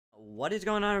What is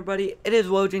going on, everybody? It is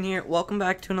Wojin here. Welcome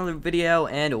back to another video,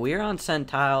 and we're on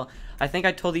Centile. I think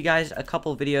I told you guys a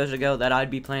couple videos ago that I'd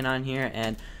be playing on here,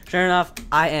 and sure enough,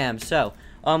 I am. So,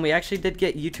 we actually did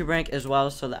get YouTube rank as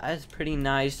well, so that is pretty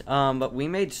nice. But we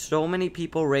made so many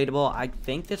people rateable. I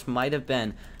think this might have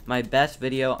been my best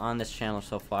video on this channel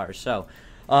so far. So,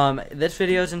 this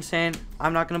video is insane.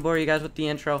 I'm not gonna bore you guys with the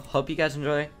intro. Hope you guys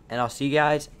enjoy, and I'll see you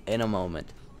guys in a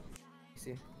moment.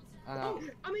 I'm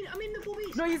in the full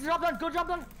base. No, he's drop down. Go drop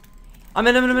down. I'm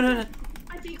in. I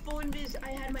think full invis.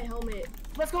 I had my helmet.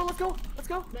 Let's go.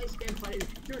 Nice spam fighter.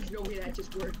 There's no way that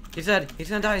just worked. He's dead. He's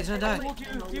gonna die. Dude,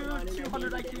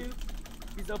 200 IQ.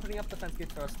 He's opening up the fence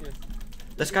gate for us, dude.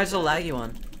 This guy's a laggy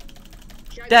one.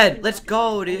 Dead. Let's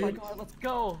go, dude. Oh my god, let's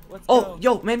go. Oh,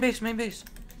 yo, main base.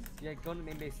 Yeah, go to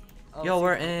main base. Oh, Yo,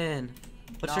 we're in.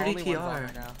 What's your only one's on DTR?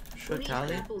 right now. Should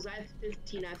tally? I have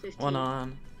 15. I have 15. One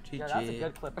on. GG. Yeah, that's a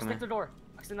good clip. Stick the door.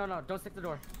 Actually, no, don't stick the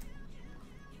door.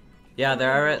 Yeah,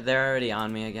 they're already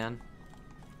on me again.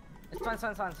 It's fine.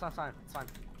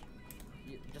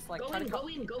 You just like Go in.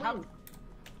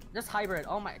 Just hybrid.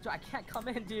 Oh my, dude, I can't come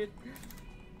in, dude.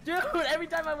 Dude, every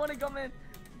time I want to come in,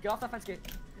 get off that fence gate.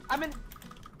 I'm in.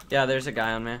 Yeah, there's a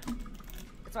guy on me.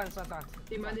 It's fine.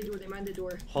 They mind the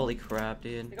door. Holy crap,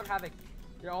 dude. They got havoc.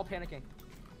 They're all panicking.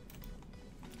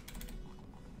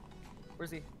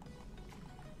 Where's he?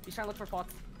 He's trying to look for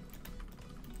pots.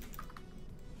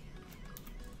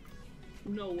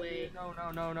 No way.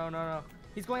 No.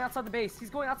 He's going outside the base.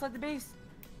 He's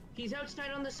outside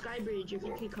on the sky bridge. If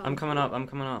you can come. I'm coming up.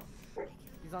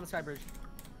 He's on the sky bridge.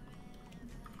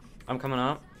 I'm coming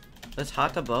up. This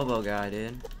hot to Bobo guy,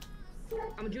 dude.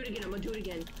 I'm gonna do it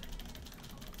again.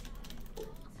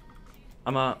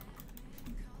 I'm up.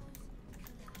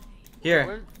 Here,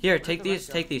 Where's take the these.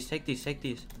 rest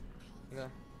Okay.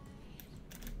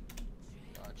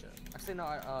 Gotcha. Actually, no.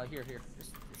 Here.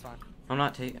 It's fine. I'm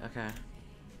not taking. Okay.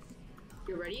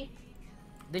 You ready?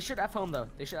 They should F home though.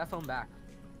 They should F home back.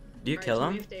 Do you kill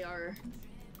him? If they are.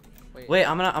 Wait,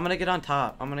 I'm gonna get on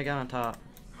top.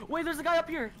 Wait, there's a guy up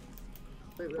here.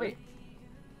 Wait. Wait.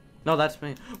 No, that's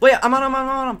me. Wait, I'm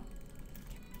on him.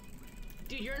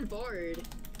 Dude, you're in board.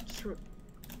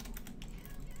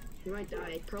 You might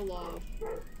die. Pro off.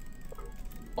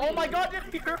 Oh my god, they're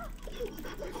here.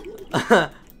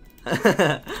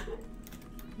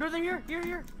 No, they're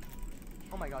here.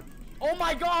 Oh my god.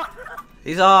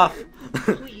 He's off.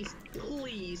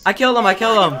 Please. I killed him.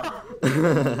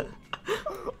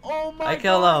 Oh my I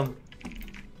killed him.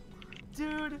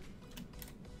 Dude.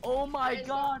 Oh my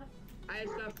god. I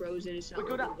just got frozen. It's not Wait,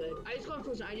 go down. good. I just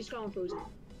got him frozen.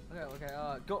 Okay,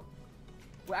 go.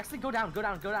 Well, actually, go down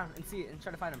and see it and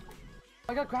try to find him.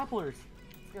 I got grapplers.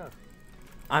 Let's go.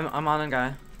 I'm on a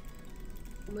guy.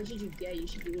 How much did you get? You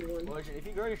should do one. Origin, if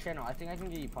you grow your channel, I think I can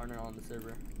get you partner on the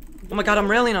server. Oh my god, I'm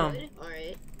railing him.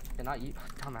 Alright. Yeah, not you,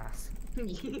 dumbass.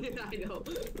 I know.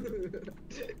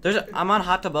 I'm on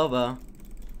hot to Bobo.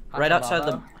 Right outside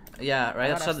the. Yeah,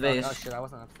 right outside the base. Oh shit, I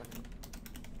wasn't upset.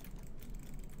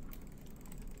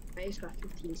 I just got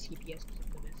 15 CPS.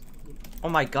 Oh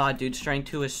my god, dude,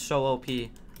 strength 2 is so OP. It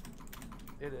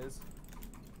is.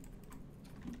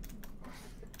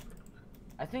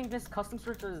 I think this custom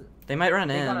search is. They might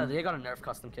run in. They got a nerf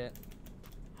custom kit.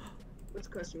 What's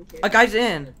custom kit? A guy's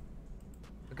in.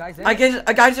 The guy's in. A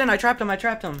guy's in. I trapped him. No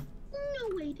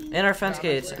way, dude. In our fence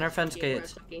gates.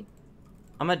 Okay.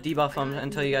 I'm gonna debuff him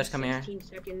until you guys come here. 16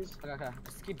 seconds. Okay.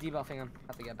 Just keep debuffing him.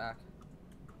 Have to get back.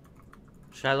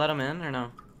 Should I let him in or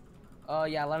no?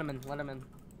 Yeah, let him in. I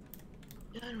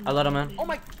let him in. Oh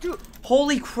my, dude.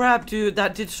 Holy crap, dude.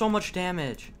 That did so much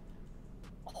damage.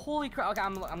 Holy crap. Okay,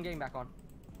 I'm getting back on.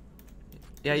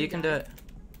 Yeah, you can do it.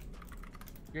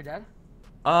 You're dead?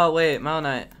 Oh, wait,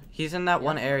 Melonite. He's in that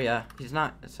one area. He's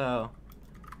not, so.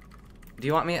 Do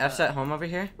you want me to F-set home over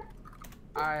here?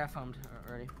 I filmed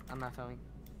already. I'm not filming.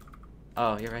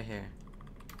 Oh, you're right here.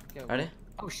 Okay, Ready?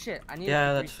 Oh shit, I need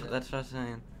Yeah, that's what I was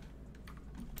saying.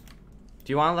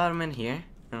 Do you want to let him in here?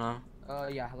 Or no?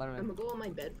 Yeah, let him in. I'm gonna go on my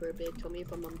bed for a bit. Tell me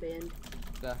if I'm unbanned.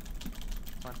 Yeah.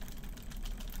 Fine.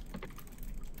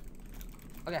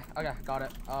 Okay, got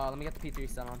it. Let me get the P3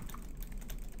 set on.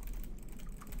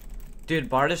 Dude,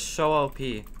 Bard is so OP.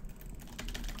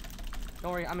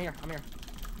 Don't worry, I'm here.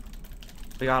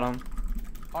 We got him.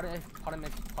 Pot it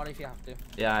if you have to.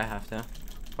 Yeah, I have to.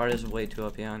 Bard is way too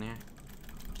OP on here.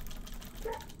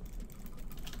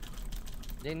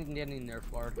 They need nerf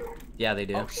Bard. Yeah, they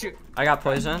do. Oh shoot. I got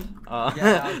poisoned.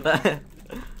 Yeah,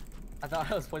 I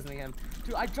thought I was poisoning him.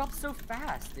 Dude, I dropped so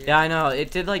fast, dude. Yeah, I know. It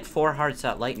did like 4 hearts,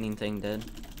 that lightning thing did.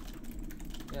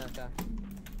 Yeah, okay.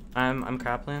 I'm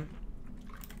grappling.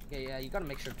 Yeah, you gotta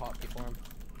make sure to pop before him.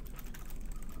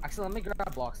 Actually, let me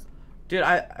grab blocks. Dude,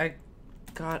 I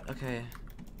got okay.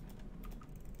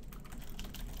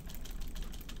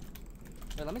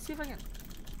 Wait, let me see if I can.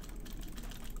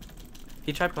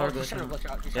 He tried power He's trying to glitching.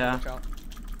 glitch out. He's Yeah. trying to glitch out.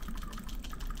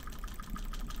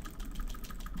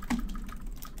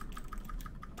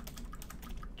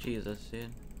 Jesus,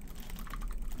 dude.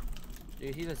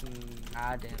 Dude, he does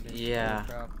mad damage. Yeah. Holy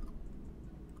crap.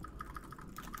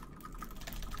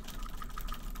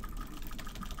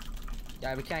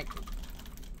 Yeah, we can't.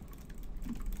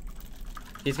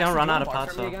 He's gonna Actually, run do you out of want bar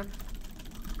pots for me though.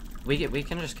 again? We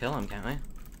can just kill him, can't we?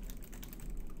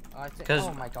 I think. 'Cause-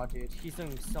 Oh my god, dude, he's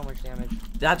doing so much damage.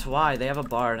 That's why they have a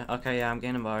bard. Okay, yeah, I'm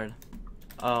gaining bard.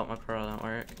 Oh, my pearl don't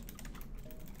work.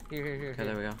 Here. Okay,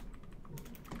 there we go.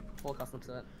 Full custom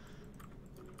set.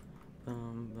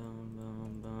 Boom, boom,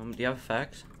 boom, boom. Do you have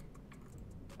effects?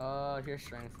 Here's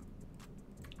strength.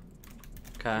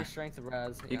 Okay. Here's strength of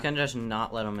res. You can just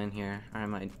not let him in here, or I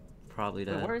might probably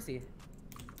Wait, dead. where is he?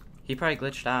 He probably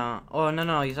glitched out. Oh,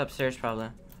 no, he's upstairs probably.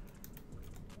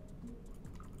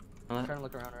 I'm trying to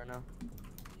look around right now.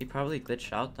 He probably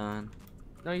glitched out then.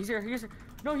 No, he's here. He's here.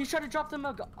 No, he's trying to drop them.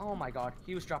 Oh my god,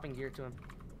 he was dropping gear to him.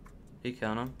 He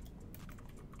killed him.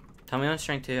 Tell me on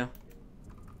strength 2.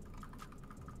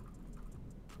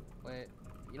 Wait,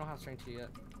 you don't have strength 2 yet.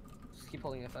 Just keep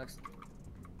holding effects.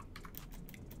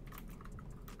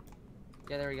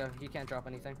 Yeah, there we go. He can't drop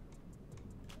anything.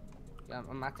 Yeah,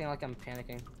 I'm acting like I'm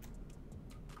panicking.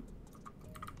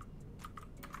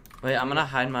 Wait, I'm gonna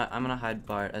hide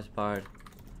Bard as Bard.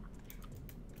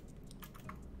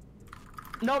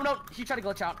 No, he tried to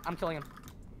glitch out. I'm killing him.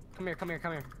 Come here. Grind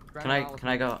him out with Can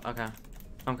I me. go? Okay.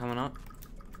 I'm coming up.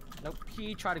 Nope,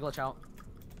 he tried to glitch out.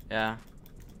 Yeah.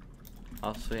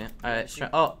 Oh, sweet. Alright,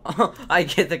 oh, I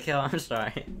get the kill. I'm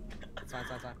sorry. It's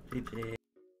fine. He did.